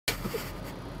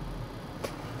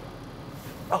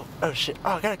Oh shit.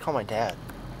 Oh, I gotta call my dad.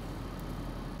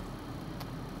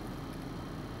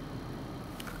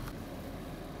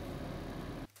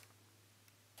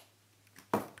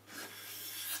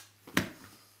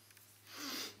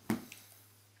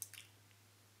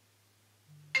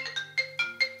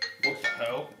 What the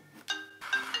hell?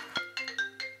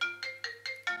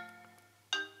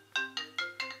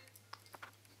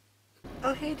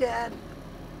 Oh, hey, Dad.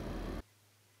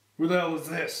 Who the hell is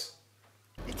this?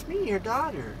 It's me, your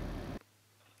daughter.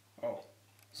 Oh,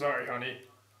 sorry, honey.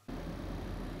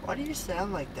 Why do you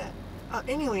sound like that?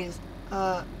 Anyways,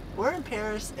 we're in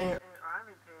Paris, and I'm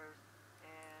in Paris,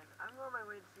 and I'm on my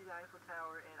way to see the Eiffel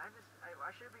Tower, and I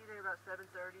should be there about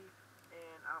 7:30,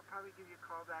 and I'll probably give you a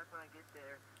call back when I get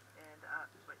there. And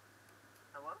wait,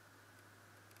 hello?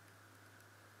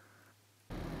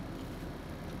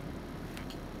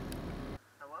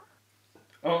 Hello?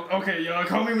 Oh, okay, yeah,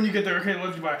 call me when you get there. Okay,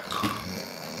 love you, bye.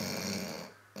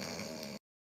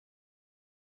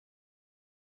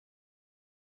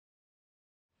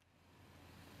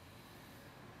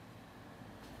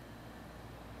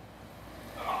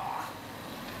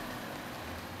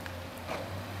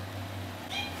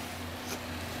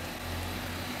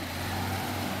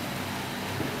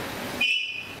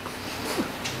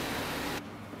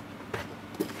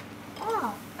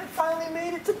 Oh, I finally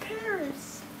made it to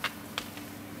Paris.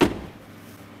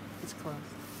 It's closed.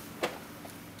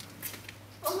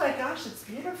 Oh my gosh, it's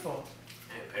beautiful.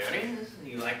 Hey, Paris,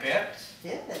 you like Paris?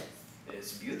 Yes.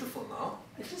 It's beautiful, no?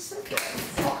 I just said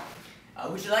that.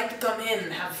 Would you like to come in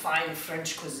and have fine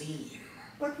French cuisine?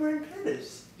 But we're in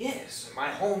Paris. Yes, my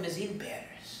home is in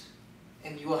Paris.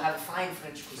 And you will have fine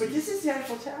French cuisine. But this is the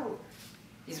Eiffel Tower.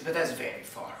 Yes, but that's very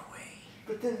far away.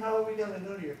 But then how are we gonna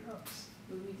go to your house?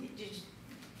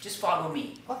 Just follow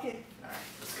me. Okay. Alright,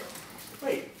 let's go.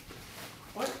 Wait.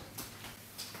 What?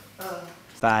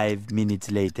 5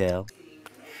 minutes later.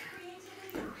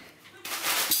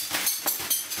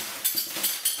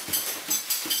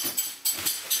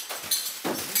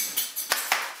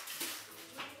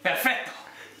 Perfetto!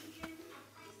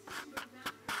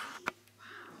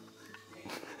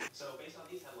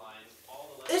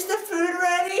 Is the food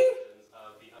ready?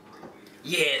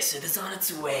 Yes, it is on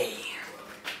its way.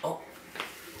 Oh.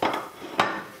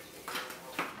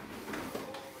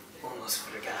 Almost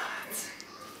forgot.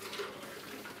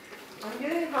 I'm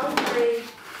getting hungry.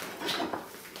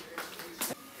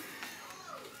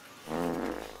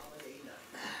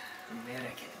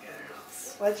 American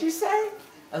girls. What'd you say?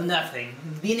 Oh, nothing.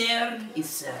 Dinner is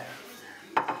served.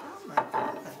 Oh my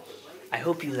gosh. I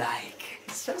hope you like.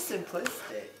 It's so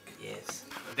simplistic. Yes.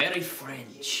 Very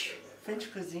French.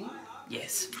 French cuisine?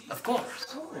 Yes, of course.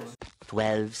 Cool.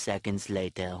 12 seconds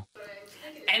later.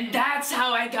 And that's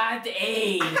how I got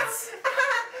AIDS.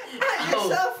 You're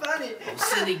so funny. Oh,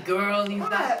 silly girl, you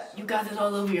got it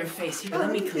all over your face. Here,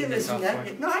 let me clean this off for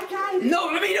you. No, I got it. No,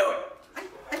 let me do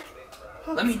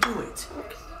it. Let me do it.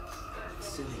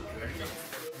 Silly girl. There we go.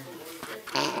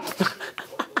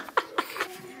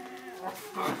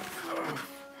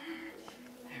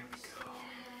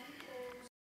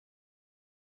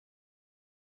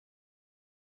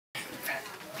 Fat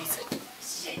piece of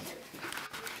shit.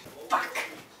 Fuck.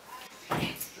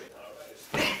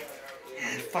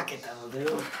 Fuck it, that'll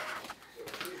do.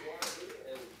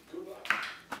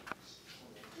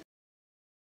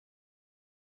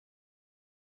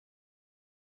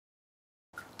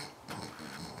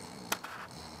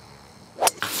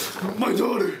 My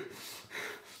daughter!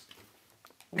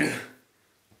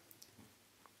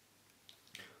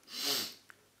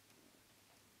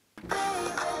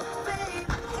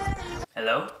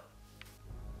 Hello?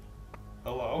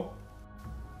 Hello?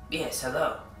 Yes,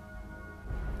 hello.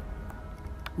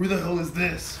 Who the hell is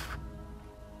this?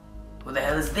 Who the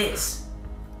hell is this?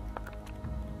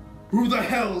 Who the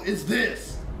hell is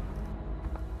this?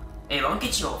 Hey, don't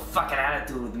get your fucking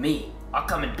attitude with me. I'll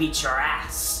come and beat your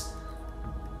ass.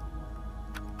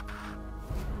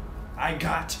 I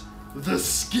got the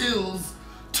skills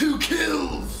to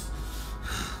kills.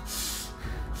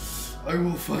 I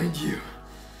will find you.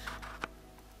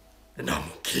 And I'm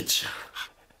gonna get you.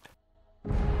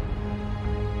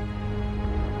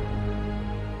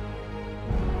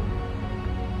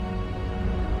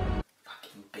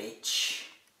 Fucking bitch.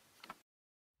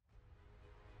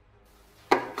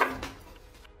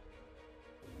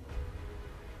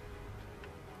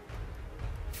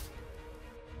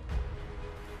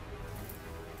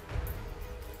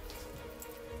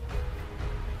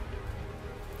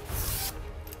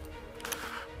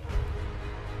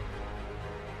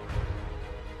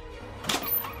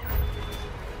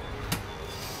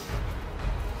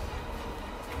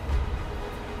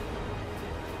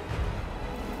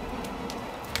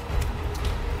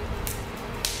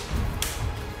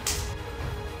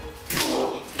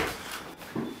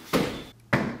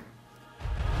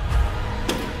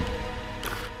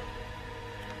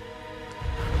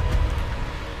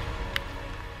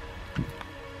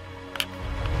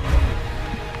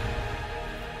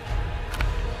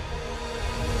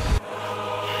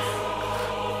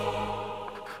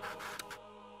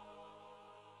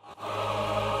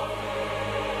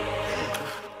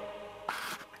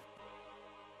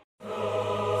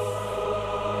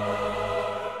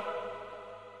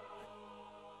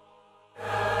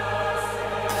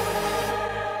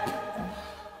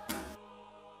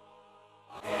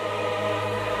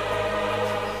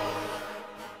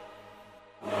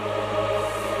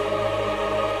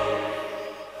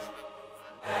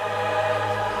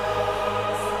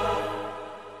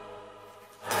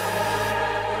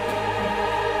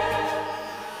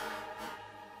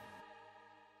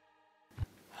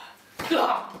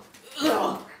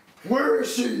 Where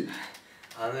is she?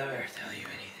 I'll never tell you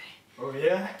anything. Oh,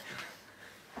 yeah?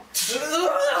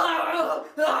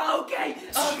 Okay,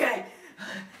 okay.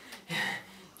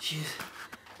 She's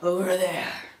over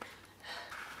there.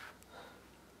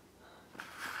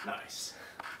 Nice.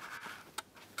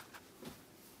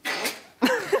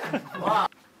 Wow.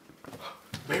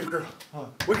 Baby girl.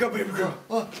 Wake up, baby girl.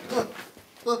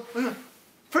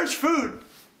 French food!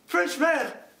 French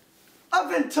man! I've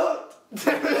been tooked!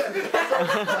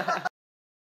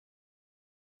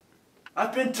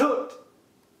 I've been tooked!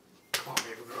 Come on,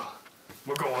 baby girl.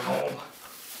 We're going home.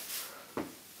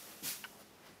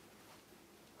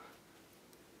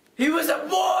 He was a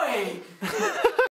boy!